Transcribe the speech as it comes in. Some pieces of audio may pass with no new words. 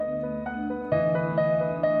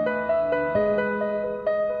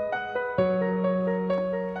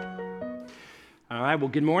right, well,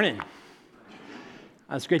 good morning.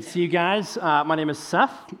 It's great to see you guys. My name is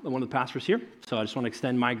Seth. I'm one of the pastors here. So I just want to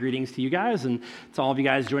extend my greetings to you guys and to all of you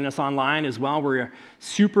guys joining us online as well. We're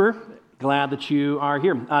super glad that you are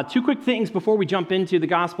here. Two quick things before we jump into the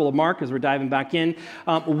Gospel of Mark as we're diving back in.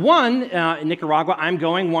 One, in Nicaragua, I'm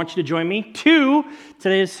going. Want you to join me. Two,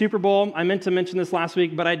 today is Super Bowl. I meant to mention this last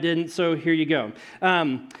week, but I didn't, so here you go.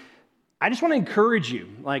 I just want to encourage you.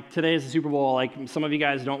 Like, today is the Super Bowl. Like, some of you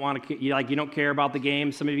guys don't want to, you don't care about the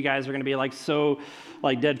game. Some of you guys are going to be so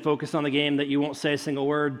dead focused on the game that you won't say a single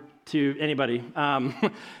word to anybody.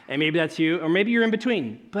 And maybe that's you, or maybe you're in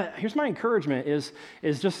between. But here's my encouragement is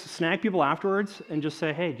just snag people afterwards and just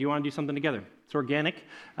say, hey, do you want to do something together? It's organic.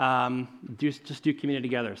 Just do community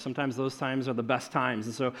together. Sometimes those times are the best times.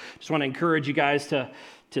 And so just want to encourage you guys to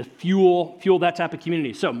fuel that type of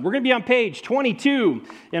community. So we're going to be on page 22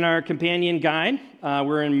 in our companion guide.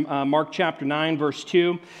 We're in Mark chapter 9, verse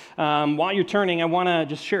 2. While you're turning, I want to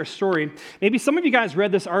just share a story. Maybe some of you guys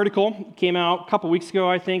read this article. It came out a couple weeks ago,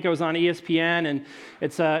 I think. It was on ESPN, and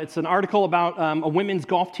it's an article about a women's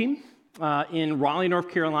golf team in Raleigh, North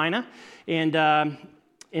Carolina.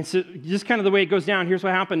 And so just kind of the way it goes down, here's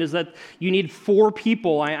what happened, is that you need 4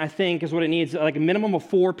 people, I think, is what it needs, like a minimum of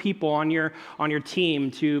 4 people on your team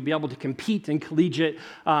to be able to compete in collegiate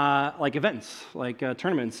events,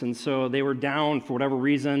 tournaments. And so they were down, for whatever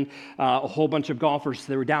reason, a whole bunch of golfers. So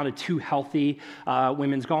they were down to 2 healthy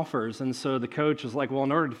women's golfers. And so the coach was like, well,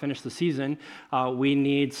 in order to finish the season, we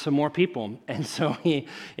need some more people. And so he,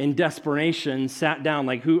 in desperation, sat down,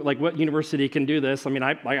 what university can do this? I mean,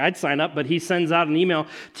 I'd sign up, but he sends out an email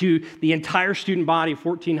to the entire student body,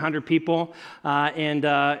 1,400 people,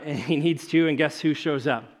 and he needs 2, and guess who shows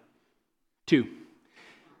up? 2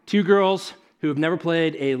 girls who have never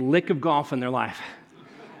played a lick of golf in their life.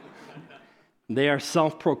 They are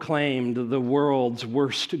self-proclaimed the world's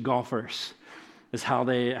worst golfers, is how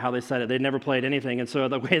they said it. They'd never played anything. And so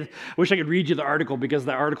I wish I could read you the article, because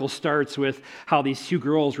the article starts with how these 2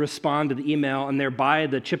 girls respond to the email, and they're by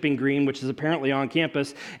the chipping green, which is apparently on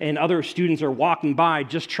campus, and other students are walking by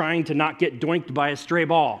just trying to not get doinked by a stray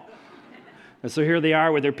ball. And so here they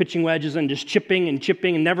are with their pitching wedges and just chipping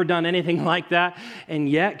and never done anything like that. And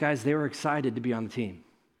yet, guys, they were excited to be on the team.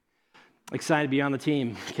 Excited to be on the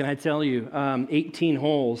team. Can I tell you, 18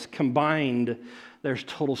 holes combined, their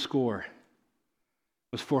total score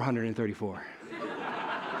was 434.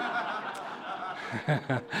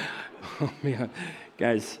 Oh, man.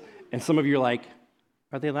 Guys, and some of you are like,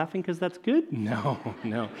 are they laughing because that's good? No.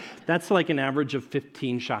 That's like an average of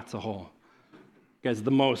 15 shots a hole. Guys,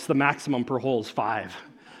 the maximum per hole is 5.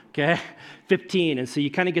 Okay, 15. And so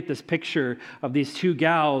you kind of get this picture of these 2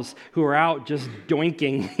 gals who are out just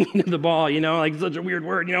doinking the ball, like such a weird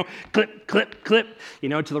word, clip, clip, clip,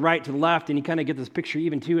 to the right, to the left. And you kind of get this picture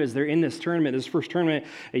even too as they're in this tournament, this first tournament.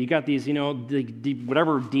 You got these,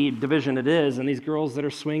 whatever division it is, and these girls that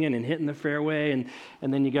are swinging and hitting the fairway. And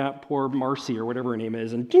then you got poor Marcy or whatever her name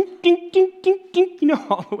is, and ding, ding, ding, ding, ding,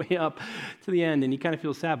 all the way up to the end. And you kind of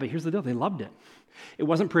feel sad, but here's the deal. They loved it. It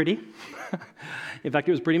wasn't pretty. In fact,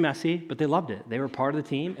 it was pretty messy, but they loved it. They were part of the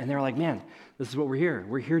team, and they were like, man, this is what we're here.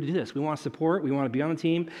 We're here to do this. We want to support. We want to be on the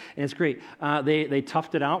team, and it's great. They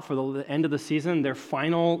toughed it out for the end of the season. Their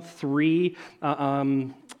final 3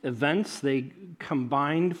 events, they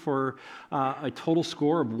combined for a total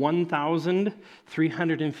score of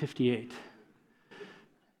 1,358.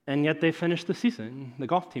 And yet they finished the season. The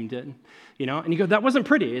golf team did, And you go, that wasn't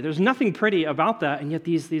pretty. There's nothing pretty about that. And yet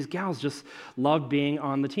these gals just loved being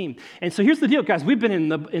on the team. And so here's the deal, guys. We've been in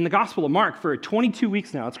the Gospel of Mark for 22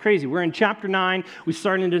 weeks now. It's crazy. We're in chapter 9. We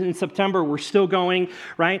started in September. We're still going,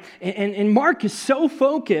 right? And Mark is so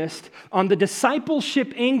focused on the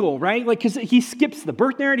discipleship angle, right? Because he skips the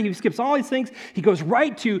birth narrative. He skips all these things. He goes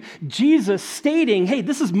right to Jesus stating, hey,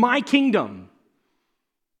 this is my kingdom.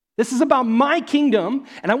 This is about my kingdom,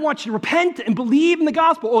 and I want you to repent and believe in the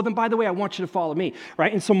gospel. Oh, then by the way, I want you to follow me,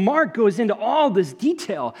 right? And so Mark goes into all this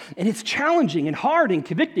detail, and it's challenging and hard and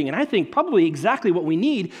convicting, and I think probably exactly what we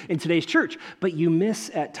need in today's church. But you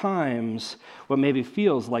miss at times what maybe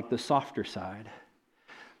feels like the softer side.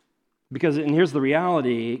 And here's the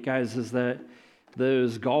reality, guys, is that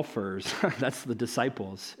those golfers, that's the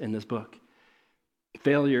disciples in this book.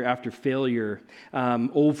 Failure after failure,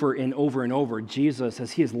 over and over and over. Jesus, as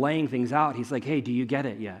he is laying things out, he's like, hey, do you get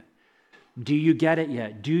it yet? Do you get it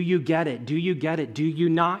yet? Do you get it? Do you get it? Do you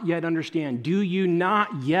not yet understand? Do you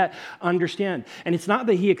not yet understand? And it's not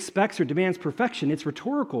that he expects or demands perfection. It's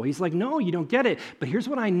rhetorical. He's like, no, you don't get it. But here's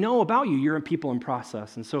what I know about you. You're a people in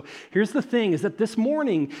process. And so here's the thing is that this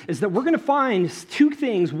morning is that we're going to find two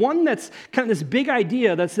things. One that's kind of this big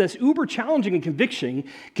idea that's uber challenging and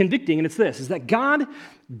convicting. And it's this, is that God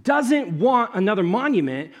doesn't want another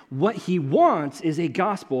monument. What he wants is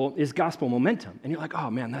gospel momentum. And you're like, oh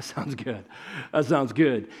man, that sounds good. That sounds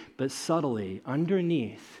good. But subtly,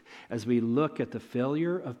 underneath, as we look at the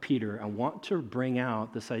failure of Peter, I want to bring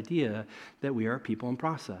out this idea that we are people in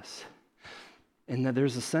process. And that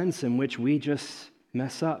there's a sense in which we just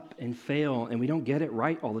mess up and fail, and we don't get it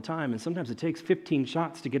right all the time. And sometimes it takes 15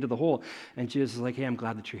 shots to get to the hole. And Jesus is like, hey, I'm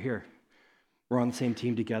glad that you're here. We're on the same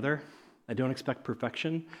team together. I don't expect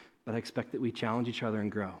perfection, but I expect that we challenge each other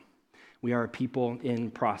and grow. We are a people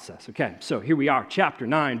in process. Okay, so here we are, chapter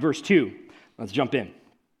 9, verse 2. Let's jump in.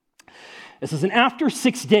 It says, and after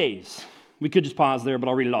 6 days, we could just pause there, but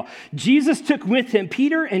I'll read it all. Jesus took with him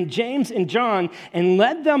Peter and James and John and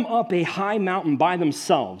led them up a high mountain by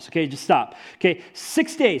themselves. Okay, just stop. Okay,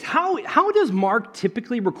 6 days. How does Mark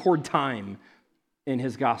typically record time in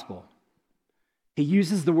his gospel? He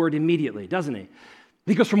uses the word immediately, doesn't he?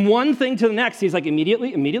 He goes from one thing to the next. He's like,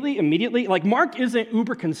 immediately. Like, Mark isn't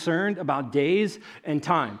uber concerned about days and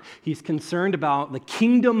time. He's concerned about the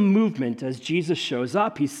kingdom movement as Jesus shows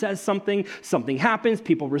up. He says something happens,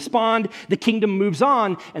 people respond, the kingdom moves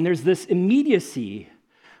on, and there's this immediacy,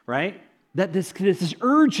 right? That this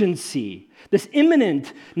urgency, this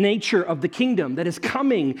imminent nature of the kingdom that is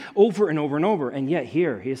coming over and over and over. And yet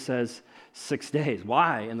here he says 6 days.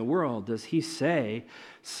 Why in the world does he say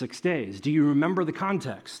 6 days? Do you remember the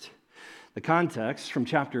context? The context from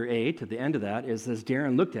chapter 8 at the end of that is, as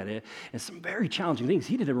Darren looked at it, and some very challenging things.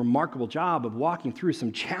 He did a remarkable job of walking through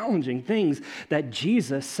some challenging things that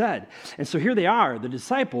Jesus said. And so here they are, the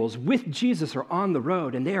disciples with Jesus are on the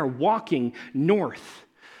road, and they are walking north.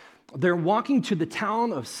 They're walking to the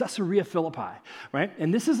town of Caesarea Philippi, right?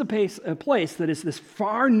 And this is a place that is this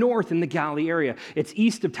far north in the Galilee area. It's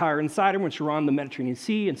east of Tyre and Sidon, which are on the Mediterranean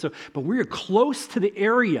Sea. And so, but we're close to the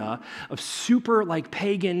area of super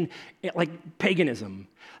paganism.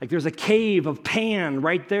 Like there's a cave of Pan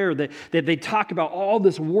right there that they talk about all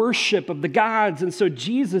this worship of the gods. And so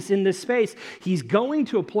Jesus in this space, he's going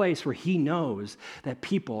to a place where he knows that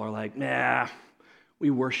people are like, nah, we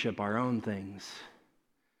worship our own things.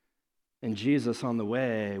 And Jesus on the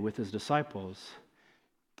way with his disciples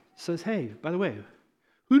says, hey, by the way,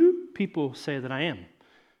 who do people say that I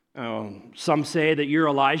am? Some say that you're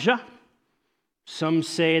Elijah. Some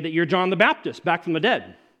say that you're John the Baptist, back from the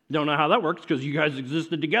dead. Don't know how that works because you guys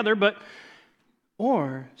existed together,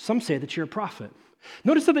 or some say that you're a prophet.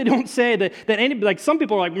 Notice that they don't say that anybody, like some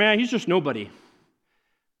people are like, man, he's just nobody.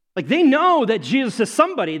 Like they know that Jesus is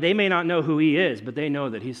somebody. They may not know who he is, but they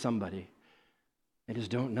know that he's somebody. They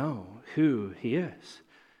just don't know who he is.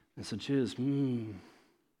 And so Jesus,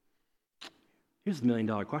 here's the $1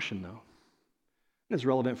 million question, though. And it's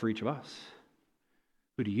relevant for each of us.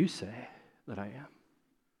 Who do you say that I am?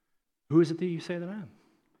 Who is it that you say that I am?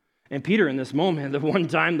 And Peter, in this moment, the one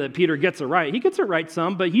time that Peter gets it right, he gets it right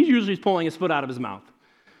some, but he usually is pulling his foot out of his mouth.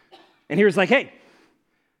 And here's like, hey,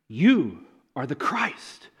 you are the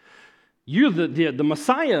Christ. You're the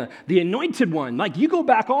Messiah, the anointed one. Like you go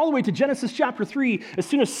back all the way to Genesis chapter 3. As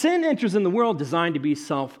soon as sin enters in the world, designed to be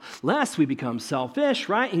selfless, we become selfish,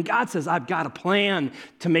 right? And God says, I've got a plan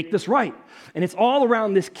to make this right. And it's all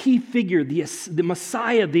around this key figure, the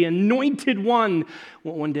Messiah, the anointed one,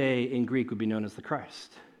 what one day in Greek would be known as the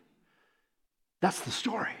Christ. That's the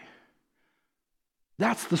story.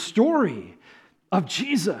 That's the story of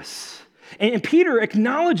Jesus. And Peter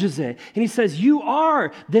acknowledges it, and he says, you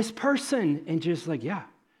are this person. And just like, yeah,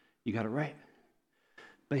 you got it right.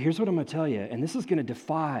 But here's what I'm going to tell you, and this is going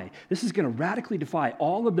to radically defy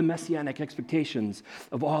all of the messianic expectations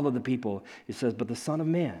of all of the people. He says, but the Son of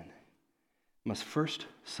Man must first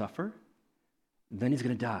suffer, then he's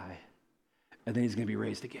going to die, and then he's going to be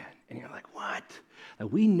raised again. And you're like, what?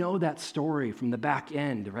 Like, we know that story from the back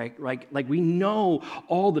end, right? Like we know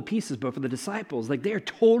all the pieces, but for the disciples, like they are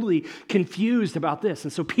totally confused about this.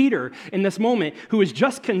 And so Peter, in this moment, who has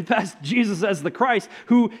just confessed Jesus as the Christ,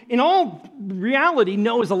 who in all reality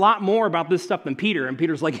knows a lot more about this stuff than Peter. And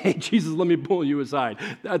Peter's like, hey, Jesus, let me pull you aside.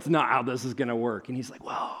 That's not how this is going to work. And he's like,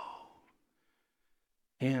 whoa.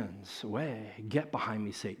 Hands away. Get behind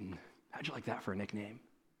me, Satan. How'd you like that for a nickname?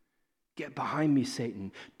 Get behind me,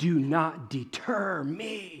 Satan. Do not deter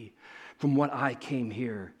me from what I came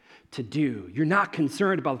here to do. You're not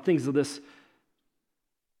concerned about the things of this.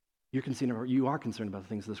 You are concerned about the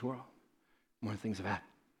things of this world. more things of heaven.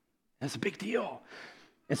 That's a big deal.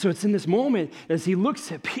 And so it's in this moment as he looks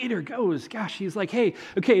at Peter, he's like, hey,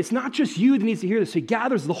 okay, it's not just you that needs to hear this. So he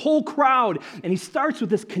gathers the whole crowd and he starts with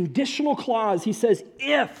this conditional clause. He says,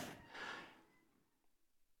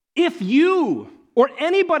 if you or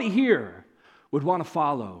anybody here would want to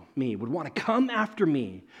follow me, would want to come after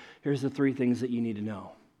me, here's the three things that you need to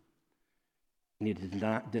know. You need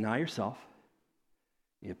to deny yourself.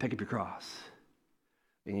 You need to pick up your cross.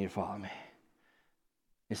 You need to follow me.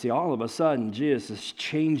 You see, all of a sudden, Jesus is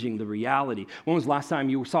changing the reality. When was the last time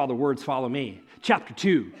you saw the words, follow me? Chapter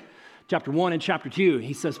 2. Chapter 1 and chapter 2,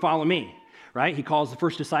 he says, follow me, right? He calls the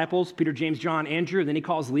first disciples, Peter, James, John, Andrew, then he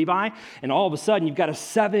calls Levi, and all of a sudden, you've got a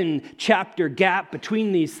 7-chapter gap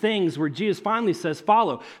between these things where Jesus finally says,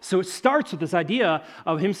 follow. So it starts with this idea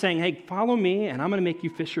of him saying, hey, follow me, and I'm going to make you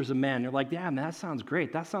fishers of men. You're like, yeah, man, that sounds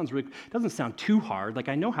great. That sounds really, doesn't sound too hard. Like,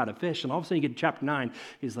 I know how to fish. And all of a sudden, you get to chapter 9,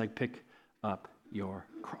 he's like, pick up your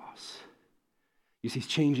cross. You see, he's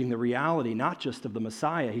changing the reality, not just of the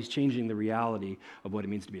Messiah, he's changing the reality of what it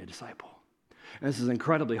means to be a disciple. And this is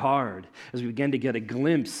incredibly hard as we begin to get a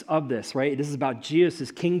glimpse of this, right? This is about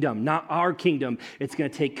Jesus' kingdom, not our kingdom. It's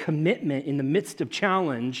going to take commitment in the midst of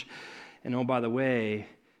challenge. And oh, by the way,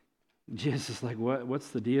 Jesus is like, what's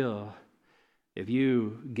the deal if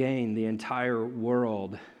you gain the entire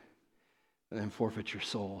world and then forfeit your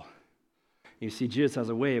soul? You see, Jesus has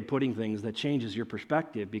a way of putting things that changes your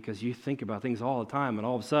perspective because you think about things all the time, and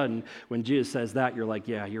all of a sudden, when Jesus says that, you're like,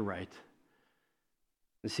 yeah, you're right.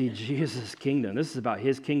 You see, Jesus' kingdom, this is about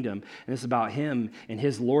his kingdom, and this is about him and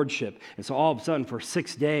his lordship. And so all of a sudden, for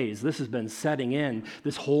 6 days, this has been setting in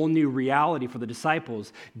this whole new reality for the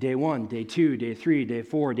disciples. Day 1, day 2, day 3, day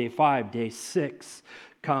 4, day 5, day 6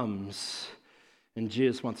 comes, and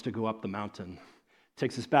Jesus wants to go up the mountain.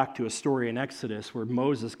 Takes us back to a story in Exodus where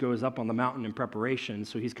Moses goes up on the mountain in preparation.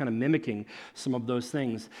 So he's kind of mimicking some of those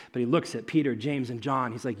things. But he looks at Peter, James, and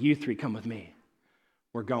John. He's like, you three, come with me.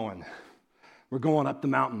 We're going. We're going up the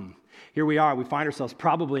mountain. Here we are. We find ourselves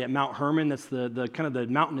probably at Mount Hermon. That's the kind of the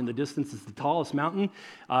mountain in the distance. It's the tallest mountain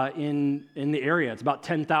in the area. It's about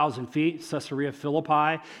 10,000 feet. Caesarea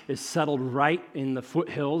Philippi is settled right in the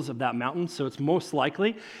foothills of that mountain. So it's most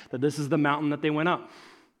likely that this is the mountain that they went up.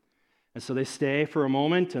 And so they stay for a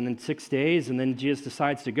moment, and then 6 days, and then Jesus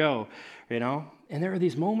decides to go, And there are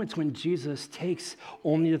these moments when Jesus takes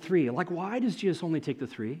only the 3. Like, why does Jesus only take the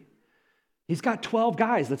 3? He's got 12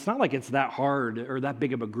 guys. It's not like it's that hard or that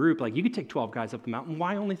big of a group. Like, you could take 12 guys up the mountain.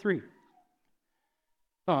 Why only 3?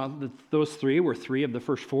 Those 3 were 3 of the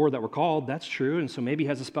first 4 that were called. That's true. And so maybe he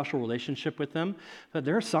has a special relationship with them. But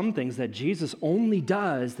there are some things that Jesus only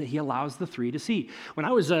does that he allows the 3 to see. When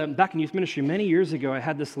I was back in youth ministry many years ago, I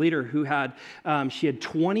had this leader who had, she had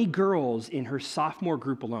 20 girls in her sophomore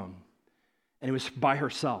group alone. And it was by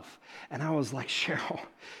herself. And I was like, Cheryl,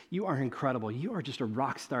 you are incredible. You are just a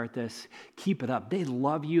rock star at this. Keep it up. They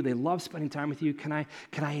love you. They love spending time with you. Can I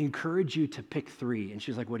encourage you to pick 3? And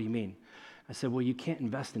she was like, what do you mean? I said, well, you can't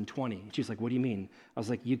invest in 20. She's like, what do you mean? I was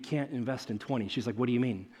like, you can't invest in 20. She's like, what do you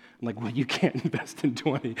mean? I'm like, well, you can't invest in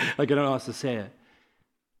 20. Like, I don't know how else to say it.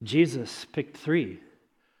 Jesus picked 3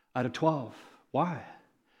 out of 12. Why?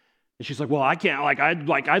 And she's like, well, I can't.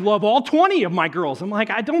 I love all 20 of my girls. I'm like,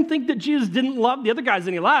 I don't think that Jesus didn't love the other guys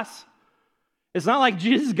any less. It's not like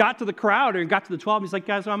Jesus got to the crowd or got to the 12. He's like,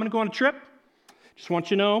 guys, I'm going to go on a trip. Just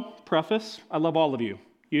want you to know, preface, I love all of you.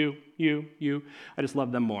 You. I just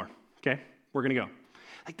love them more. Okay? We're going to go.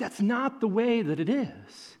 Like, that's not the way that it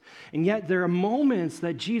is. And yet there are moments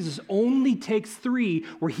that Jesus only takes 3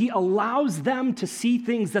 where he allows them to see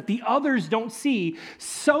things that the others don't see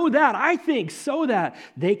so that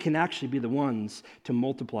they can actually be the ones to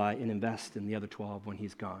multiply and invest in the other 12 when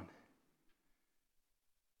he's gone.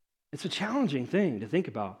 It's a challenging thing to think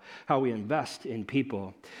about how we invest in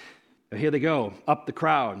people. Here they go, up the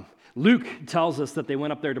crowd. Luke tells us that they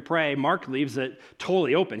went up there to pray. Mark leaves it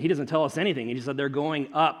totally open. He doesn't tell us anything. He just said they're going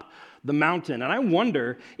up the mountain. And I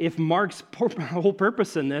wonder if Mark's whole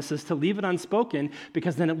purpose in this is to leave it unspoken,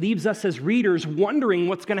 because then it leaves us as readers wondering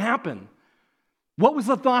what's going to happen. What was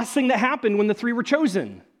the last thing that happened when the 3 were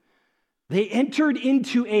chosen? They entered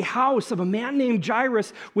into a house of a man named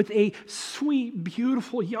Jairus with a sweet,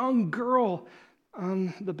 beautiful young girl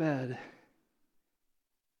on the bed,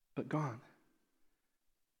 but gone.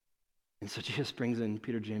 And so Jesus brings in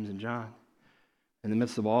Peter, James, and John. In the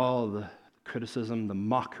midst of all the criticism, the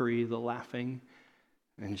mockery, the laughing,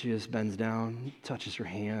 and Jesus bends down, touches her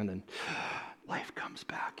hand, and life comes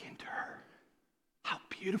back into her. How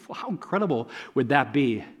beautiful, how incredible would that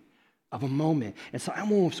be? of a moment. And so I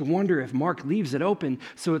almost wonder if Mark leaves it open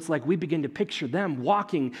so it's like we begin to picture them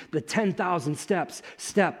walking the 10,000 steps,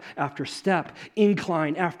 step after step,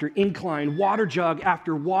 incline after incline, water jug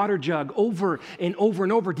after water jug, over and over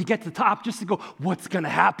and over to get to the top just to go, what's going to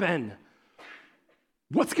happen?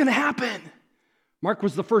 What's going to happen? Mark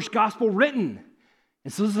was the first gospel written.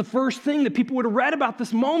 And so this is the first thing that people would have read about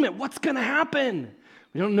this moment. What's going to happen?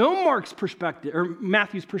 We don't know Mark's perspective or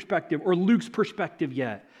Matthew's perspective or Luke's perspective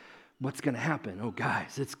yet. What's going to happen? Oh,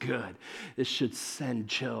 guys, it's good. This should send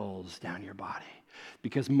chills down your body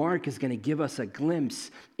because Mark is going to give us a glimpse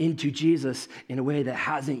into Jesus in a way that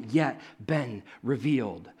hasn't yet been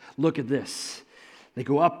revealed. Look at this. They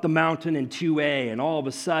go up the mountain in 2a, and all of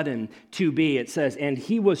a sudden, 2b, it says, and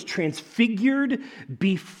he was transfigured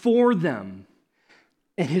before them,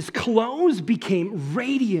 and his clothes became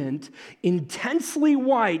radiant, intensely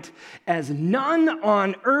white, as none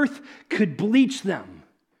on earth could bleach them.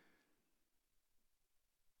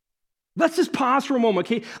 Let's just pause for a moment,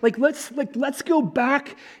 okay? Let's go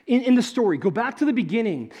back in the story. Go back to the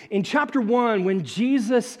beginning. In chapter 1, when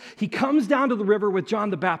Jesus, he comes down to the river with John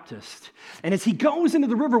the Baptist. And as he goes into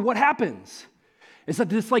the river, what happens? It's that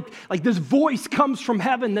this this voice comes from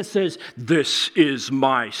heaven that says, "This is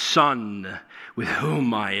my son, with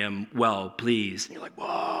whom I am well pleased." And you're like,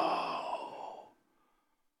 whoa.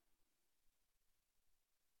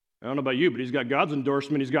 I don't know about you, but he's got God's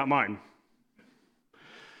endorsement, he's got mine.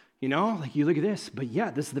 You know, like you look at this, but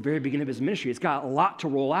yeah, this is the very beginning of his ministry. It's got a lot to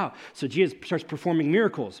roll out. So Jesus starts performing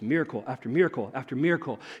miracles, miracle after miracle after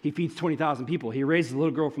miracle. He feeds 20,000 people. He raises a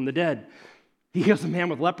little girl from the dead. He heals a man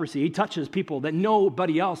with leprosy. He touches people that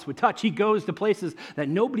nobody else would touch. He goes to places that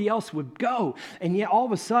nobody else would go. And yet all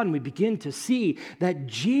of a sudden we begin to see that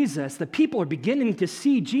Jesus, the people are beginning to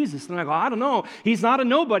see Jesus. And I go, I don't know. He's not a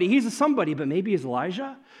nobody. He's a somebody. But maybe he's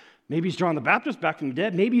Elijah. Maybe he's John the Baptist back from the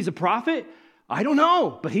dead. Maybe he's a prophet. I don't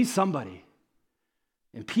know, but he's somebody.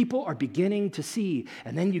 And people are beginning to see.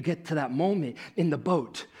 And then you get to that moment in the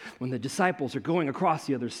boat when the disciples are going across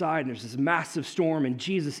the other side and there's this massive storm and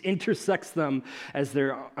Jesus intersects them as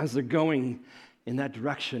they're going in that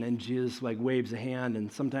direction. And Jesus waves a hand.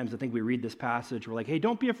 And sometimes I think we read this passage. We're like, hey,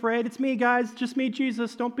 don't be afraid. It's me, guys. Just me,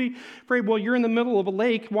 Jesus. Don't be afraid. Well, you're in the middle of a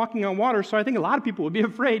lake walking on water. So I think a lot of people would be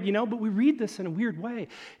afraid, but we read this in a weird way.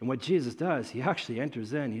 And what Jesus does, he actually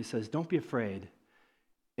enters in. He says, don't be afraid.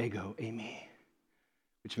 Ego eimi,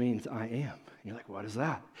 which means I am. And you're like, what is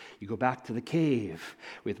that? You go back to the cave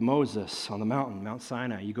with Moses on the mountain, Mount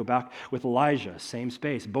Sinai. You go back with Elijah, same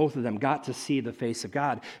space. Both of them got to see the face of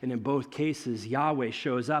God. And in both cases, Yahweh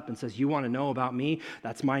shows up and says, you want to know about me?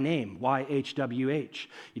 That's my name, YHWH.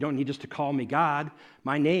 You don't need just to call me God.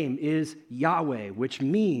 My name is Yahweh, which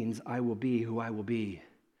means I will be who I will be.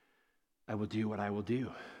 I will do what I will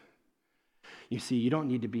do. You see, you don't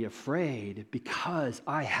need to be afraid because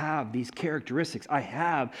I have these characteristics. I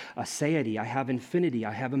have aseity, I have infinity,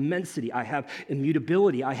 I have immensity, I have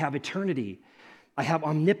immutability, I have eternity. I have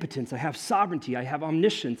omnipotence, I have sovereignty, I have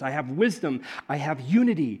omniscience, I have wisdom, I have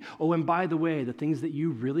unity. Oh, and by the way, the things that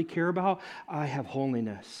you really care about, I have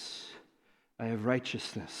holiness, I have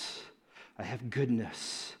righteousness, I have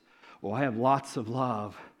goodness. Oh, I have lots of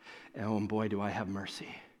love, and oh, boy, do I have mercy.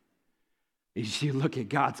 You look at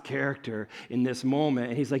God's character in this moment,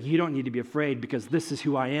 and he's like, you don't need to be afraid because this is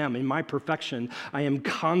who I am. In my perfection, I am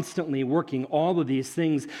constantly working all of these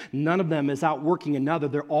things. None of them is outworking another.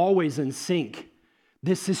 They're always in sync.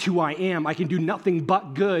 This is who I am. I can do nothing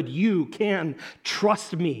but good. You can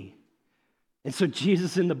trust me. And so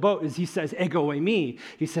Jesus in the boat, as he says, ego eimi,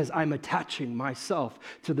 he says, I'm attaching myself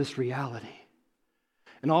to this reality.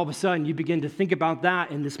 And all of a sudden, you begin to think about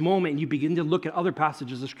that in this moment, and you begin to look at other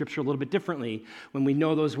passages of Scripture a little bit differently when we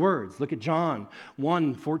know those words. Look at John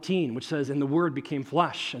 1:14, which says, and the Word became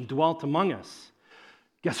flesh and dwelt among us.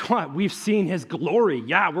 Guess what? We've seen his glory.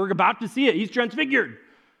 Yeah, we're about to see it. He's transfigured.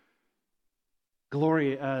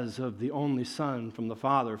 Glory as of the only Son from the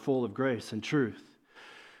Father, full of grace and truth.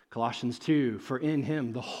 Colossians 2, for in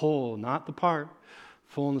him the whole, not the part,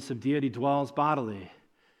 fullness of deity dwells bodily.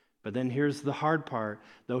 But then here's the hard part.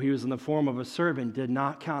 Though he was in the form of a servant, did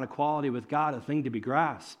not count equality with God a thing to be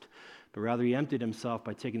grasped, but rather he emptied himself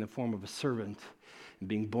by taking the form of a servant and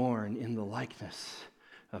being born in the likeness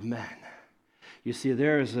of men. You see,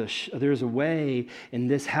 there's a way, and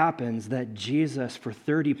this happens, that Jesus for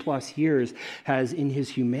 30 plus years has in his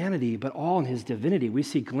humanity, but all in his divinity. We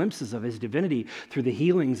see glimpses of his divinity through the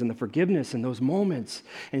healings and the forgiveness in those moments.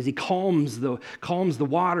 And as he calms the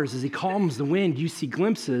waters, as he calms the wind, you see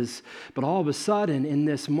glimpses. But all of a sudden, in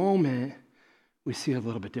this moment, we see it a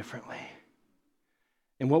little bit differently.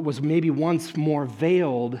 And what was maybe once more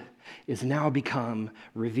veiled is now become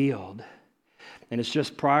revealed. And it's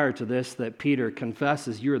just prior to this that Peter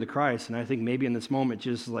confesses, "You are the Christ." And I think maybe in this moment,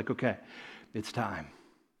 Jesus is like, "Okay, it's time.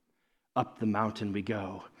 Up the mountain we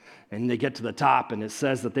go." And they get to the top, and it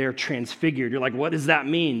says that they are transfigured. You're like, what does that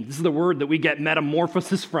mean? This is the word that we get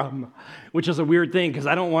metamorphosis from, which is a weird thing, because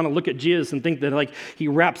I don't want to look at Jesus and think that like he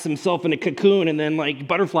wraps himself in a cocoon and then like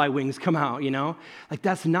butterfly wings come out, you know? Like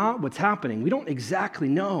that's not what's happening. We don't exactly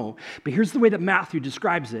know. But here's the way that Matthew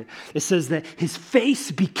describes it. It says that his face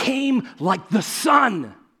became like the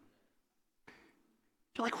sun.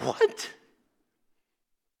 You're like, what?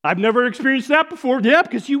 I've never experienced that before. Yeah,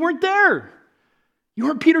 because you weren't there. You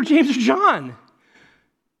weren't Peter, James, or John.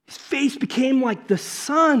 His face became like the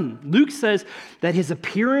sun. Luke says that his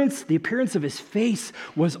appearance, the appearance of his face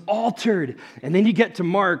was altered. And then you get to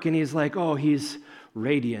Mark and he's like, oh, he's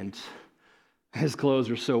radiant. His clothes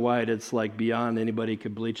are so white, it's like beyond anybody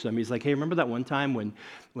could bleach them. He's like, hey, remember that one time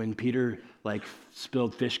when Peter like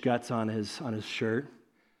spilled fish guts on his shirt?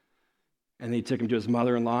 And he took him to his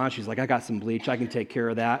mother-in-law. She's like, I got some bleach. I can take care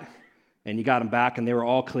of that. And you got them back, and they were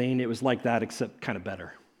all clean. It was like that, except kind of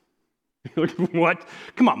better. What?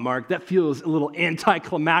 Come on, Mark. That feels a little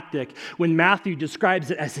anticlimactic when Matthew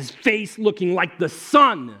describes it as his face looking like the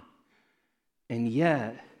sun. And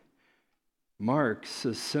yet, Mark's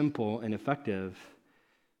is simple and effective.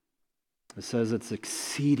 It says it's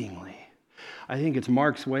exceedingly. I think it's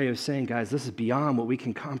Mark's way of saying, guys, this is beyond what we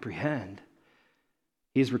can comprehend.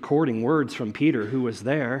 He's recording words from Peter, who was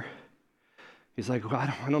there. He's like, well,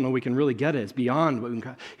 I don't know, we can really get it. It's beyond what we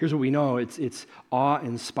can. Here's what we know. It's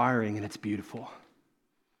awe-inspiring and it's beautiful.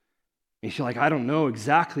 And you're like, I don't know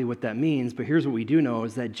exactly what that means, but here's what we do know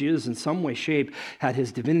is that Jesus in some way, shape, had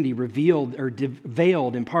his divinity revealed or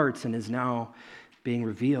veiled in parts and is now being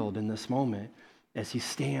revealed in this moment as he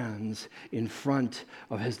stands in front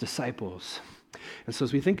of his disciples. And so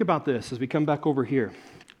as we think about this, as we come back over here,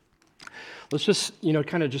 let's just,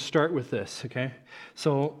 kind of just start with this, okay?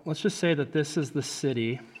 So let's just say that this is the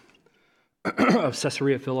city of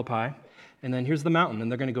Caesarea Philippi, and then here's the mountain,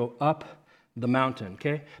 and they're going to go up the mountain,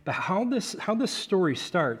 okay? But how this story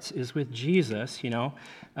starts is with Jesus,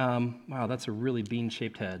 wow, that's a really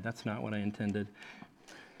bean-shaped head. That's not what I intended.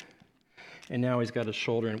 And now he's got his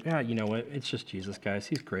shoulder, and you know what? It's just Jesus, guys.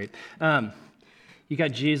 He's great. You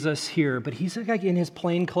got Jesus here, but he's like in his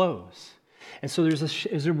plain clothes. And so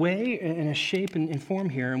there's a way and a shape and form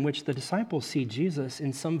here in which the disciples see Jesus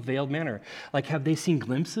in some veiled manner. Like, have they seen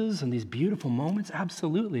glimpses and these beautiful moments?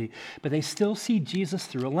 Absolutely. But they still see Jesus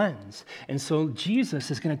through a lens. And so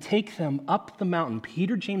Jesus is going to take them up the mountain,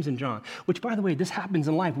 Peter, James, and John, which, by the way, this happens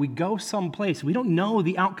in life. We go someplace. We don't know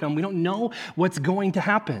the outcome. We don't know what's going to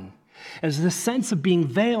happen. There's this sense of being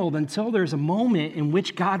veiled until there's a moment in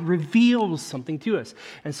which God reveals something to us.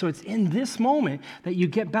 And so it's in this moment that you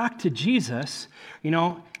get back to Jesus,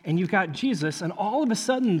 and you've got Jesus, and all of a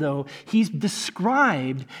sudden, though, he's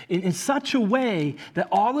described in such a way that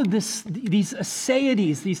all of these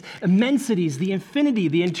aseities, these immensities, the infinity,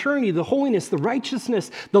 the eternity, the holiness, the righteousness,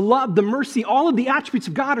 the love, the mercy, all of the attributes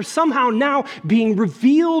of God are somehow now being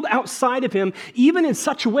revealed outside of him, even in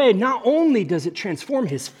such a way, not only does it transform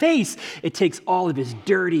his face, it takes all of his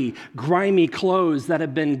dirty, grimy clothes that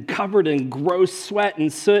have been covered in gross sweat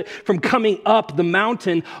and soot from coming up the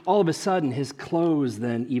mountain. All of a sudden, his clothes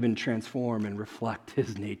then even transform and reflect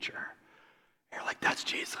his nature. You're like, that's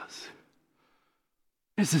Jesus.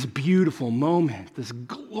 It's this beautiful moment, this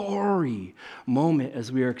glory moment as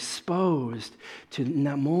we are exposed to in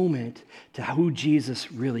that moment to who Jesus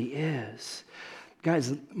really is.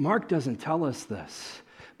 Guys, Mark doesn't tell us this,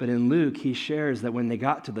 but in Luke, he shares that when they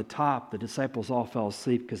got to the top, the disciples all fell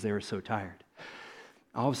asleep because they were so tired.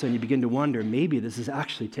 All of a sudden, you begin to wonder, maybe this is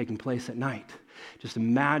actually taking place at night. Just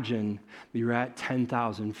imagine you're at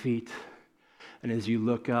 10,000 feet, and as you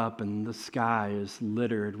look up and the sky is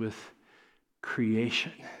littered with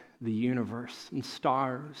creation, the universe and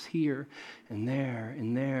stars here and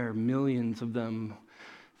there, millions of them,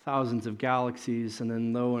 thousands of galaxies, and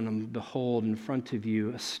then lo and behold, in front of you,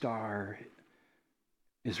 a star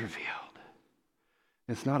is revealed.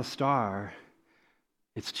 It's not a star,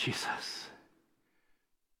 it's Jesus.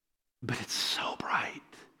 But it's so bright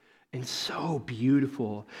and so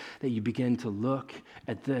beautiful that you begin to look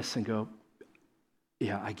at this and go,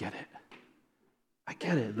 yeah, I get it. I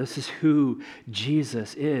get it. This is who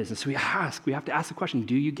Jesus is. And so we have to ask the question,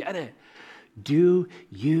 do you get it? Do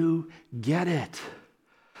you get it?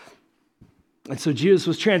 And so Jesus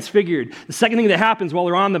was transfigured. The second thing that happens while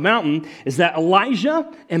they're on the mountain is that Elijah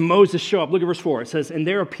and Moses show up. Look at verse 4. It says, and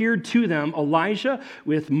there appeared to them Elijah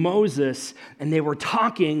with Moses, and they were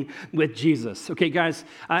talking with Jesus. Okay, guys,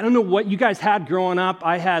 I don't know what you guys had growing up.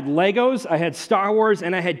 I had Legos, I had Star Wars,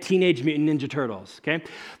 and I had Teenage Mutant Ninja Turtles, okay?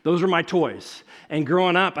 Those were my toys. And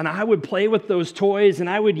growing up, and I would play with those toys, and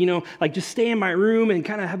I would, like just stay in my room and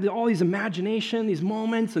kind of have all these imagination, these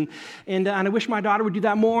moments, and I wish my daughter would do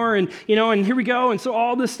that more, and here we go, and so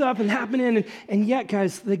all this stuff and happening, and yet,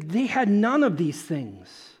 guys, like they had none of these things.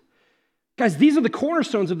 Guys, these are the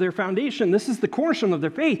cornerstones of their foundation. This is the cornerstone of their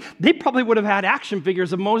faith. They probably would have had action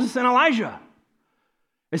figures of Moses and Elijah.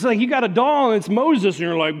 It's like you got a doll, and it's Moses, and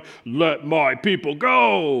you're like, let my people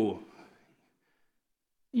go.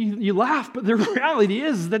 You laugh, but the reality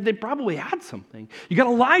is that they probably had something. You got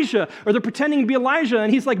Elijah, or they're pretending to be Elijah,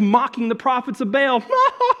 and he's like mocking the prophets of Baal.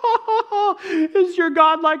 Is your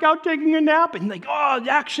God like out taking a nap? And like, oh,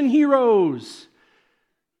 action heroes.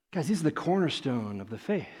 Guys, these are the cornerstone of the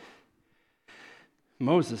faith.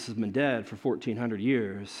 Moses has been dead for 1,400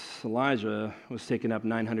 years. Elijah was taken up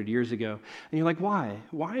 900 years ago. And you're like, why?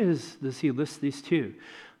 Why does he list these two?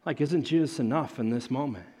 Like, isn't Jesus enough in this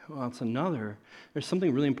moment? Well, there's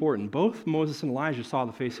something really important. Both Moses and Elijah saw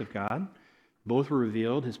the face of God. Both were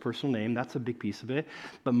revealed, his personal name, that's a big piece of it.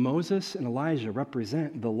 But Moses and Elijah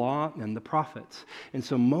represent the law and the prophets. And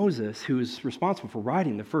so Moses, who is responsible for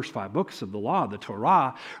writing the first 5 books of the law, the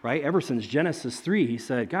Torah, right? Ever since Genesis 3, he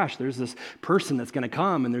said, gosh, there's this person that's going to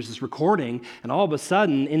come, and there's this recording, and all of a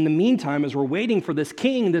sudden, in the meantime, as we're waiting for this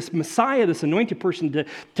king, this Messiah, this anointed person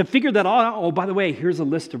to figure that all out, oh, by the way, here's a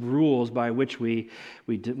list of rules by which we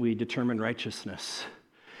determine righteousness.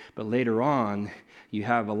 But later on, you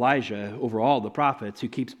have Elijah over all the prophets who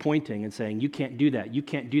keeps pointing and saying, you can't do that, you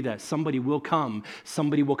can't do that. Somebody will come,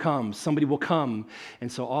 somebody will come, somebody will come. And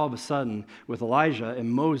so all of a sudden, with Elijah and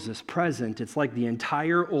Moses present, it's like the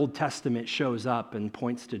entire Old Testament shows up and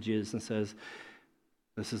points to Jesus and says,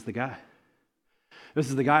 this is the guy. This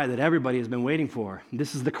is the guy that everybody has been waiting for.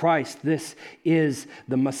 This is the Christ. This is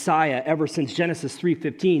the Messiah. Ever since Genesis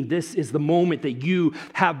 3:15, this is the moment that you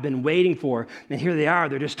have been waiting for. And here they are.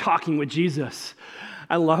 They're just talking with Jesus.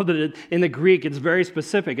 I love that in the Greek, it's very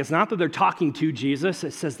specific. It's not that they're talking to Jesus.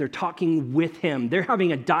 It says they're talking with him. They're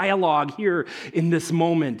having a dialogue here in this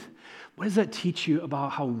moment. What does that teach you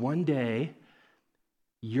about how one day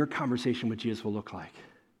your conversation with Jesus will look like?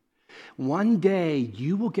 One day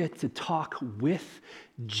you will get to talk with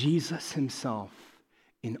Jesus himself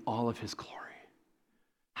in all of his glory.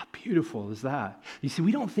 How beautiful is that? You see,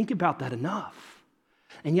 we don't think about that enough.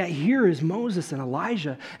 And yet here is Moses and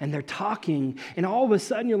Elijah, and they're talking, and all of a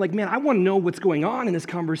sudden you're like, man, I want to know what's going on in this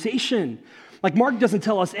conversation. Like Mark doesn't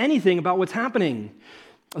tell us anything about what's happening.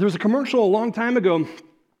 There was a commercial a long time ago.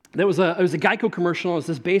 It was a Geico commercial. It was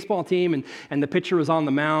this baseball team, and the pitcher was on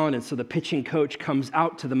the mound, and so the pitching coach comes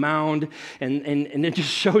out to the mound, and it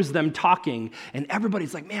just shows them talking, and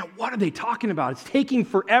everybody's like, man, what are they talking about? It's taking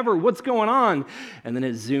forever. What's going on? And then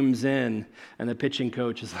it zooms in, and the pitching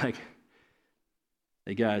coach is like,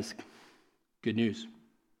 hey, guys, good news.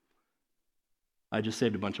 I just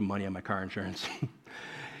saved a bunch of money on my car insurance.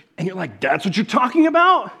 And you're like, that's what you're talking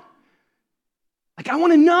about? Like, I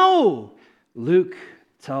want to know. Luke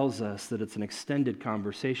tells us that it's an extended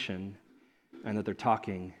conversation and that they're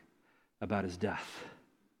talking about his death.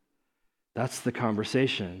 That's the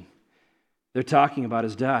conversation. They're talking about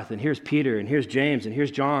his death, and here's Peter, and here's James, and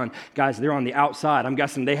here's John. Guys, they're on the outside. I'm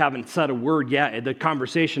guessing they haven't said a word yet. The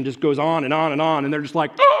conversation just goes on and on and on, and they're just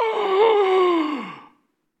like, oh!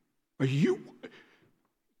 Are you?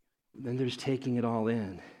 Then they're just taking it all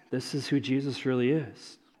in. This is who Jesus really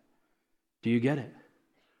is. Do you get it?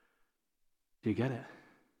 Do you get it?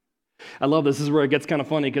 I love this. This is where it gets kind of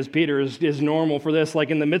funny because Peter is normal for this. Like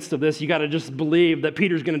in the midst of this, you got to just believe that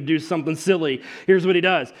Peter's going to do something silly. Here's what he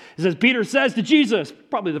does. He says, Peter says to Jesus,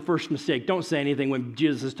 probably the first mistake, don't say anything when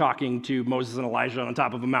Jesus is talking to Moses and Elijah on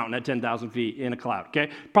top of a mountain at 10,000 feet in a cloud, okay?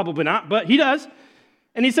 Probably not, but he does.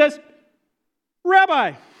 And he says,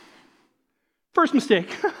 Rabbi, first mistake.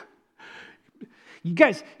 You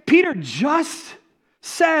guys, Peter just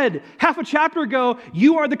said half a chapter ago,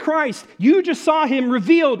 you are the Christ. You just saw him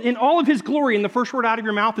revealed in all of his glory, and the first word out of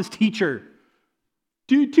your mouth is teacher.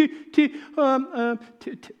 Teacher?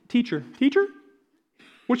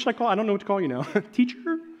 What should I call? I don't know what to call you now.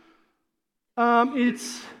 Teacher?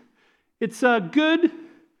 It's good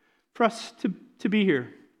for us to be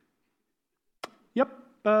here. Yep.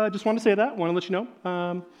 Just wanted to say that. Want to let you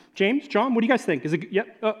know. James, John, what do you guys think? Is it?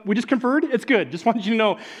 Yep. We just conferred. It's good. Just wanted you to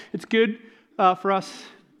know it's good for us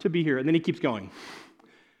to be here. And then he keeps going.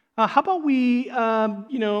 how about we,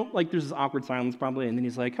 like there's this awkward silence probably, and then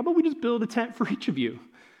he's like, how about we just build a tent for each of you?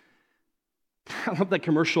 I love that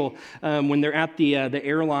commercial when they're at the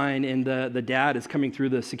airline and the dad is coming through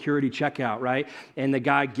the security checkout, right? And the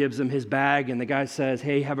guy gives him his bag and the guy says,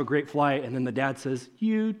 hey, have a great flight. And then the dad says,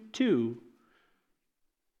 you too.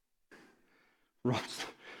 It's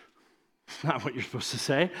not what you're supposed to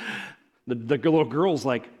say. The little girl's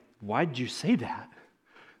like, why'd you say that?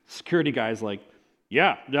 Security guy's like,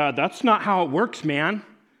 yeah, that's not how it works, man.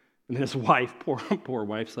 And his wife, poor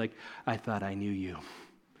wife's like, I thought I knew you.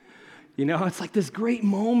 You know, it's like this great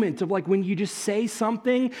moment of like when you just say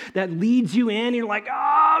something that leads you in, and you're like,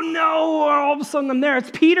 oh no, all of a sudden I'm there.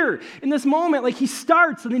 It's Peter in this moment. Like he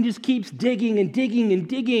starts and then just keeps digging and digging and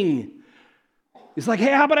digging. He's like,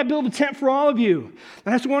 hey, how about I build a tent for all of you?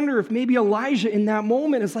 And I just wonder if maybe Elijah in that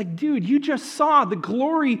moment is like, dude, you just saw the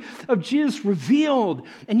glory of Jesus revealed,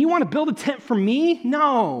 and you want to build a tent for me?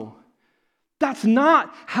 No, that's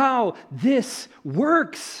not how this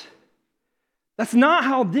works. That's not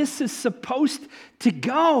how this is supposed to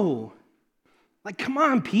go. Like, come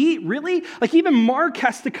on, Pete, really? Like, even Mark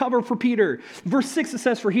has to cover for Peter. Verse 6, it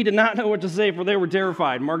says, for he did not know what to say, for they were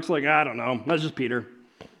terrified. Mark's like, I don't know. That's just Peter.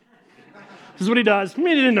 This is what he does. He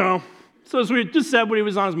didn't know. So he just said what he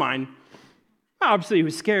was on his mind. Obviously, he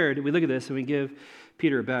was scared. We look at this and we give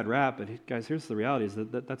Peter a bad rap. But guys, here's the reality, is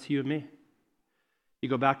that's you and me. You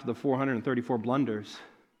go back to the 434 blunders.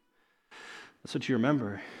 That's what you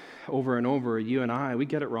remember. Over and over, you and I, we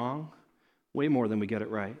get it wrong way more than we get it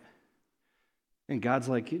right. And God's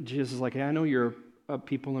like, Jesus is like, hey, I know you're a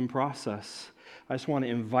people in process. I just want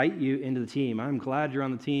to invite you into the team. I'm glad you're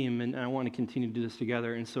on the team, and I want to continue to do this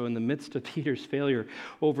together. And so in the midst of Peter's failure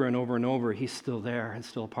over and over and over, he's still there and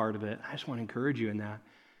still a part of it. I just want to encourage you in that.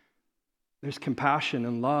 There's compassion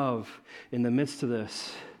and love in the midst of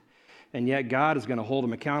this. And yet God is going to hold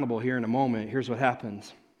him accountable here in a moment. Here's what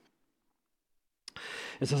happens.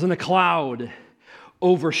 It says, and a cloud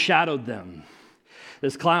overshadowed them.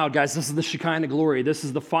 This cloud, guys, this is the Shekinah glory. This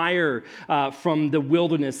is the fire from the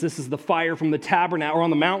wilderness. This is the fire from the tabernacle, or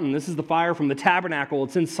on the mountain. This is the fire from the tabernacle.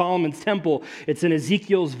 It's in Solomon's temple. It's in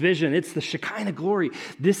Ezekiel's vision. It's the Shekinah glory.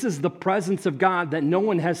 This is the presence of God that no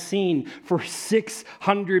one has seen for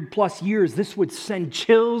 600 plus years. This would send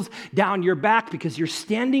chills down your back because you're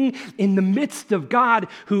standing in the midst of God,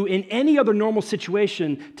 who in any other normal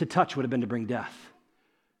situation to touch would have been to bring death.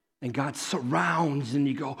 And God surrounds, and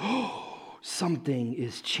you go, oh, something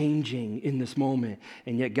is changing in this moment.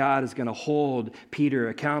 And yet God is going to hold Peter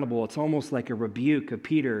accountable. It's almost like a rebuke of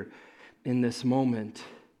Peter in this moment.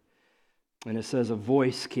 And it says, a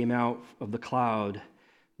voice came out of the cloud.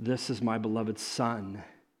 This is my beloved son.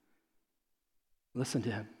 Listen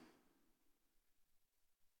to him.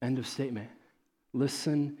 End of statement.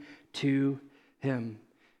 Listen to him.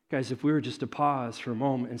 Guys, if we were just to pause for a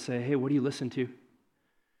moment and say, hey, what do you listen to?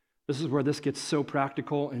 This is where this gets so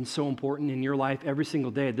practical and so important in your life every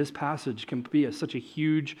single day. This passage can be such a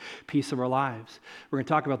huge piece of our lives. We're going to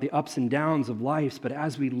talk about the ups and downs of life, but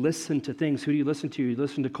as we listen to things, who do you listen to? You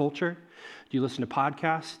listen to culture? Do you listen to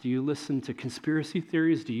podcasts? Do you listen to conspiracy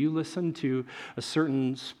theories? Do you listen to a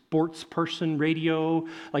certain sports person, radio,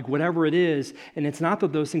 like whatever it is? And it's not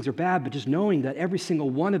that those things are bad, but just knowing that every single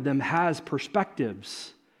one of them has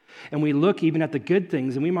perspectives. And we look even at the good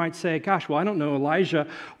things, and we might say, gosh, well, I don't know Elijah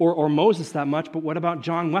or Moses that much, but what about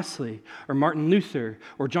John Wesley or Martin Luther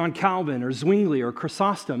or John Calvin or Zwingli or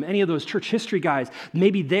Chrysostom, any of those church history guys?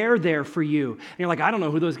 Maybe they're there for you. And you're like, I don't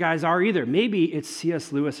know who those guys are either. Maybe it's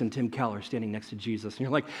C.S. Lewis and Tim Keller standing next to Jesus. And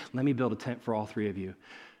you're like, let me build a tent for all three of you.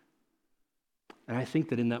 And I think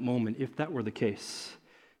that in that moment, if that were the case,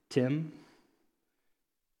 Tim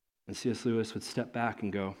and C.S. Lewis would step back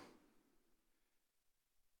and go,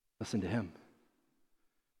 listen to him.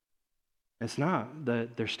 It's not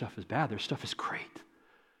that their stuff is bad. Their stuff is great.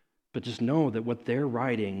 But just know that what they're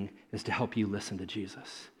writing is to help you listen to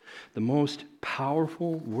Jesus. The most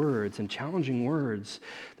powerful words and challenging words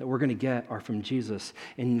that we're going to get are from Jesus.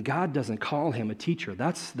 And God doesn't call him a teacher.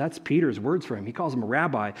 That's Peter's words for him. He calls him a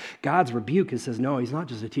rabbi. God's rebuke is says, no, he's not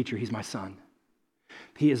just a teacher. He's my son.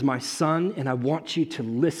 He is my son, and I want you to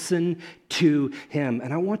listen to him.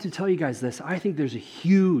 And I want to tell you guys this. I think there's a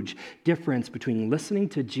huge difference between listening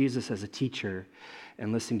to Jesus as a teacher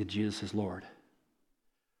and listening to Jesus as Lord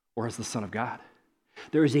or as the Son of God.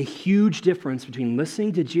 There is a huge difference between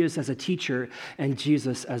listening to Jesus as a teacher and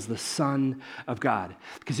Jesus as the Son of God.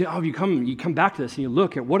 Because you come back to this and you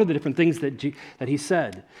look at what are the different things that he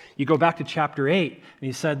said. You go back to chapter 8, and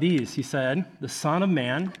he said these. He said, the Son of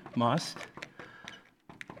Man must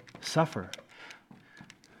suffer.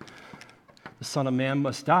 The Son of Man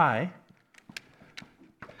must die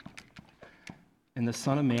and the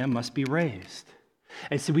Son of Man must be raised.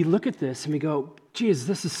 And so we look at this and we go, Jesus,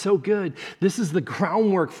 this is so good. This is the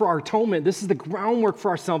groundwork for our atonement. This is the groundwork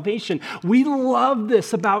for our salvation. We love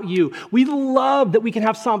this about you. We love that we can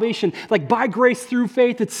have salvation, like by grace through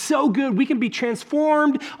faith. It's so good. We can be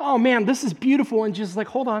transformed. Oh man, this is beautiful. And Jesus is like,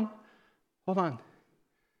 hold on.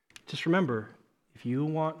 Just remember, if you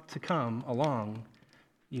want to come along,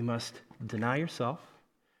 you must deny yourself,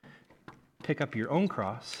 pick up your own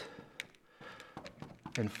cross,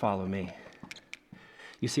 and follow me.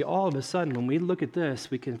 You see, all of a sudden, when we look at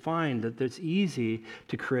this, we can find that it's easy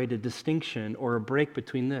to create a distinction or a break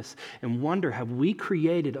between this and wonder, have we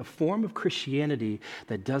created a form of Christianity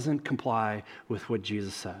that doesn't comply with what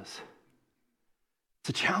Jesus says? It's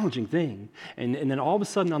a challenging thing. And then all of a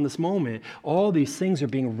sudden on this moment, all these things are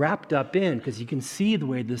being wrapped up in, because you can see the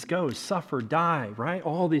way this goes, suffer, die, right?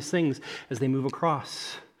 All these things as they move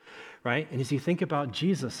across, right? And as you think about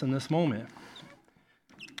Jesus in this moment,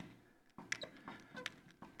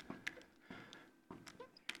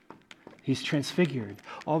 he's transfigured.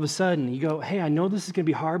 All of a sudden, you go, hey, I know this is going to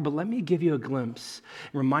be hard, but let me give you a glimpse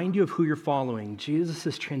and remind you of who you're following. Jesus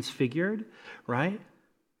is transfigured, right?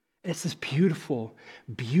 It's this beautiful,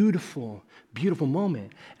 beautiful, beautiful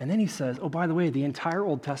moment. And then he says, oh, by the way, the entire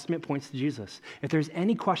Old Testament points to Jesus. If there's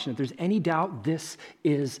any question, if there's any doubt, this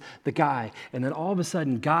is the guy. And then all of a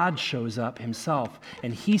sudden, God shows up himself,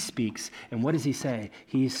 and he speaks. And what does he say?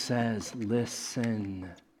 He says, listen.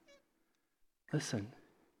 Listen.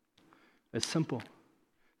 It's simple.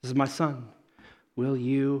 This is my son. Will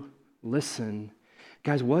you listen?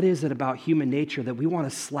 Guys, what is it about human nature that we want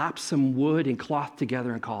to slap some wood and cloth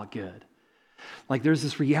together and call it good? Like there's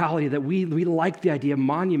this reality that we like the idea of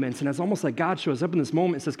monuments, and it's almost like God shows up in this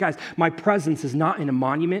moment and says, guys, my presence is not in a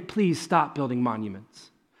monument. Please stop building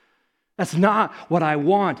monuments. That's not what I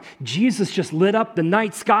want. Jesus just lit up the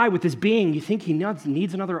night sky with his being. You think he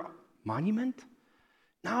needs another monument?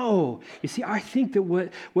 No. You see, I think that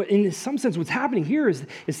what in some sense what's happening here is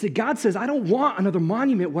that God says, I don't want another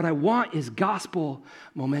monument. What I want is gospel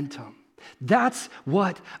momentum. That's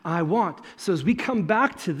what I want. So as we come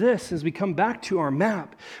back to this, as we come back to our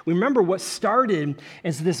map, we remember what started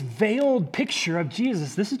as this veiled picture of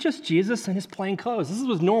Jesus. This is just Jesus in his plain clothes. This is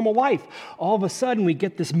his normal life. All of a sudden, we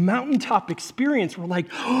get this mountaintop experience. We're like,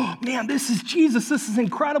 oh, man, this is Jesus. This is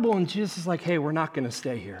incredible. And Jesus is like, hey, we're not going to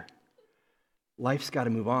stay here. Life's got to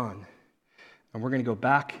move on. And we're going to go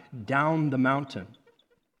back down the mountain.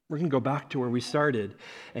 We're going to go back to where we started.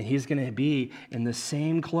 And he's going to be in the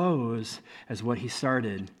same clothes as what he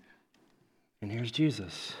started. And here's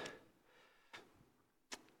Jesus.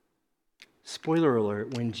 Spoiler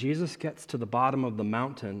alert, when Jesus gets to the bottom of the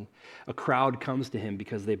mountain, a crowd comes to him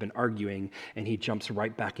because they've been arguing, and he jumps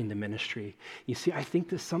right back into ministry. You see, I think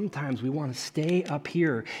that sometimes we want to stay up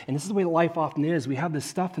here, and this is the way life often is. We have this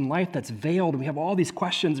stuff in life that's veiled, and we have all these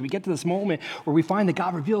questions, and we get to this moment where we find that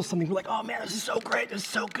God reveals something. We're like, oh man, this is so great, this is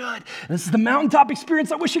so good. And this is the mountaintop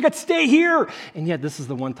experience. I wish I could stay here. And yet this is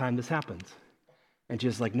the one time this happens. And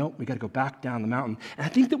Jesus like, nope, we got to go back down the mountain. And I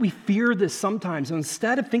think that we fear this sometimes. And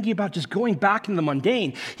instead of thinking about just going back into the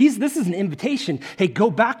mundane, this is an invitation. Hey, go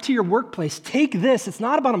back to your workplace. Take this. It's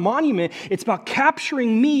not about a monument. It's about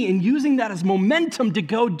capturing me and using that as momentum to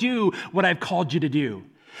go do what I've called you to do.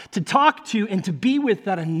 To talk to and to be with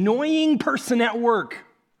that annoying person at work,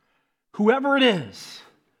 whoever it is,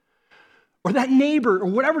 or that neighbor, or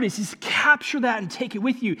whatever it is, just capture that and take it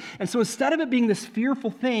with you. And so instead of it being this fearful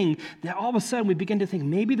thing, that all of a sudden we begin to think,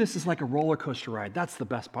 maybe this is like a roller coaster ride. That's the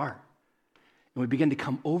best part. And we begin to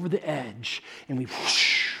come over the edge, and we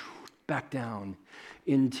whoosh back down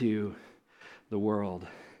into the world.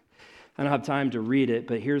 I don't have time to read it,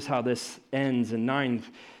 but here's how this ends in 9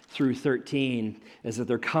 through 13, is that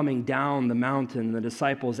they're coming down the mountain. The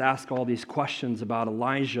disciples ask all these questions about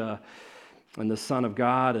Elijah and the Son of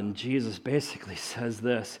God, and Jesus basically says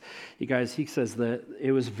this. You guys, he says that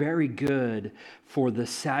it was very good for the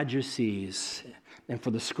Sadducees and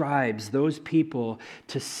for the scribes, those people,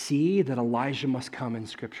 to see that Elijah must come in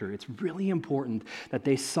Scripture. It's really important that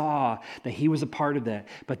they saw that he was a part of that,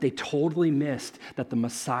 but they totally missed that the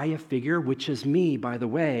Messiah figure, which is me, by the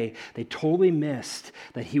way, they totally missed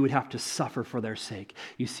that he would have to suffer for their sake.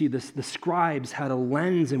 You see, the scribes had a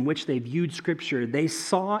lens in which they viewed Scripture. They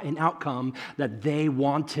saw an outcome that they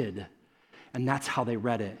wanted, and that's how they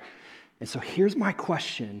read it. And so here's my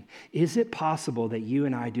question. Is it possible that you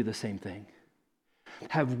and I do the same thing?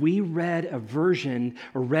 Have we read a version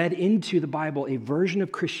or read into the Bible a version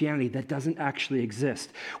of Christianity that doesn't actually exist,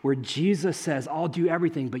 where Jesus says, I'll do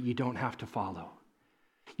everything, but you don't have to follow?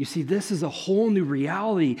 You see, this is a whole new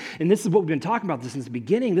reality, and this is what we've been talking about this since the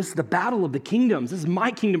beginning. This is the battle of the kingdoms. This is my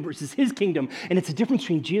kingdom versus his kingdom, and it's a difference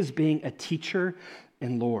between Jesus being a teacher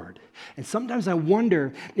and Lord. And sometimes I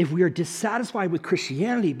wonder if we are dissatisfied with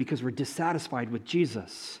Christianity because we're dissatisfied with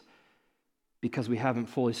Jesus, because we haven't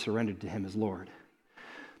fully surrendered to him as Lord.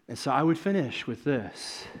 And so I would finish with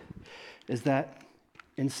this, is that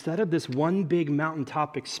instead of this one big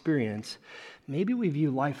mountaintop experience, maybe we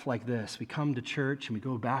view life like this. We come to church and we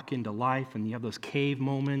go back into life, and you have those cave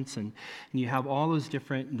moments, and you have all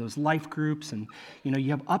those life groups, and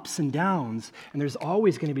you have ups and downs, and there's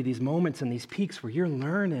always going to be these moments and these peaks where you're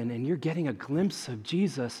learning and you're getting a glimpse of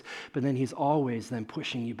Jesus, but then he's always then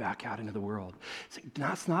pushing you back out into the world.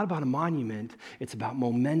 It's not about a monument, it's about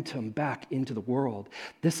momentum back into the world.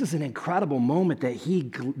 This is an incredible moment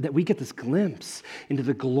that we get this glimpse into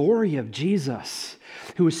the glory of Jesus,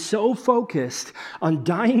 who is so focused on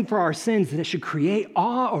dying for our sins that it should create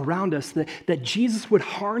awe around us, that Jesus would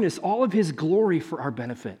harness all of his glory for our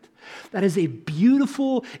benefit. That is a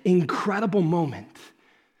beautiful, incredible moment.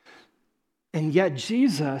 And yet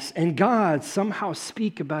Jesus and God somehow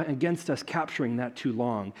speak against us capturing that too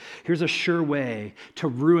long. Here's a sure way to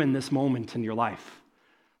ruin this moment in your life.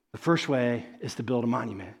 The first way is to build a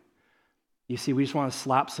monument. You see, we just want to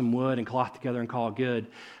slap some wood and cloth together and call it good.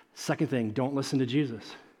 Second thing, don't listen to Jesus.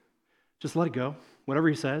 Just let it go. Whatever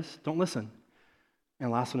he says, don't listen.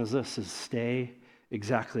 And last one is this, is stay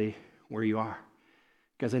exactly where you are.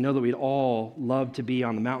 Because I know that we'd all love to be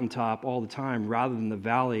on the mountaintop all the time rather than the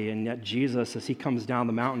valley. And yet Jesus, as he comes down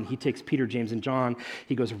the mountain, he takes Peter, James, and John.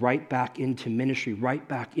 He goes right back into ministry, right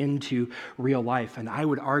back into real life. And I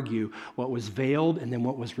would argue what was veiled and then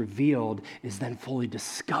what was revealed is then fully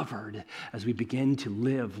discovered as we begin to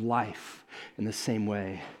live life in the same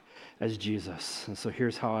way as Jesus. And so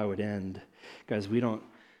here's how I would end. Guys, we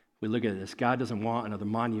look at this. God doesn't want another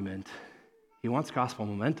monument. He wants gospel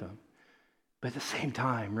momentum. But at the same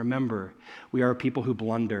time, remember, we are people who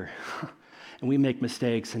blunder and we make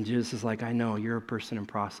mistakes. And Jesus is like, I know you're a person in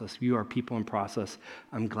process. You are people in process.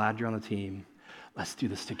 I'm glad you're on the team. Let's do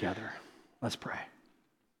this together. Let's pray.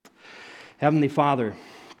 Heavenly Father,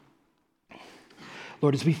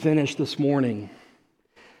 Lord, as we finish this morning,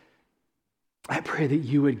 I pray that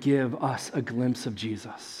you would give us a glimpse of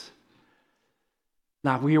Jesus.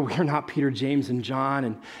 Now, we are not Peter, James, and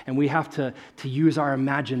John, and we have to use our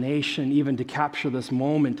imagination even to capture this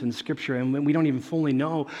moment in Scripture, and we don't even fully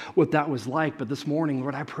know what that was like. But this morning,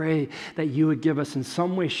 Lord, I pray that you would give us in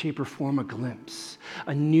some way, shape, or form a glimpse,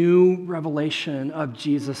 a new revelation of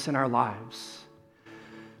Jesus in our lives,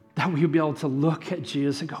 that we would be able to look at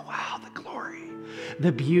Jesus and go, wow, the glory,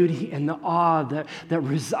 the beauty, and the awe that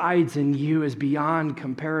resides in you is beyond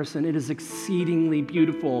comparison. It is exceedingly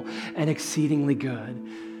beautiful and exceedingly good.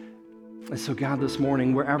 And so, God, this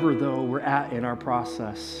morning, wherever, though, we're at in our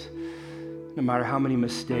process, no matter how many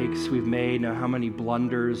mistakes we've made, no how many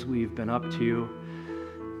blunders we've been up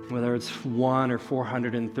to, whether it's 1 or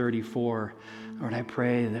 434, Lord, I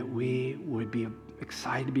pray that we would be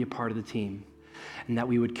excited to be a part of the team. And that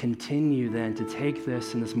we would continue then to take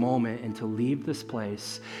this in this moment and to leave this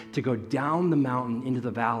place, to go down the mountain into the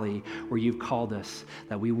valley where you've called us,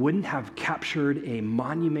 that we wouldn't have captured a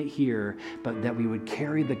monument here, but that we would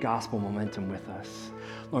carry the gospel momentum with us.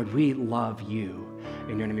 Lord, we love you.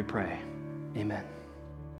 In your name we pray. Amen.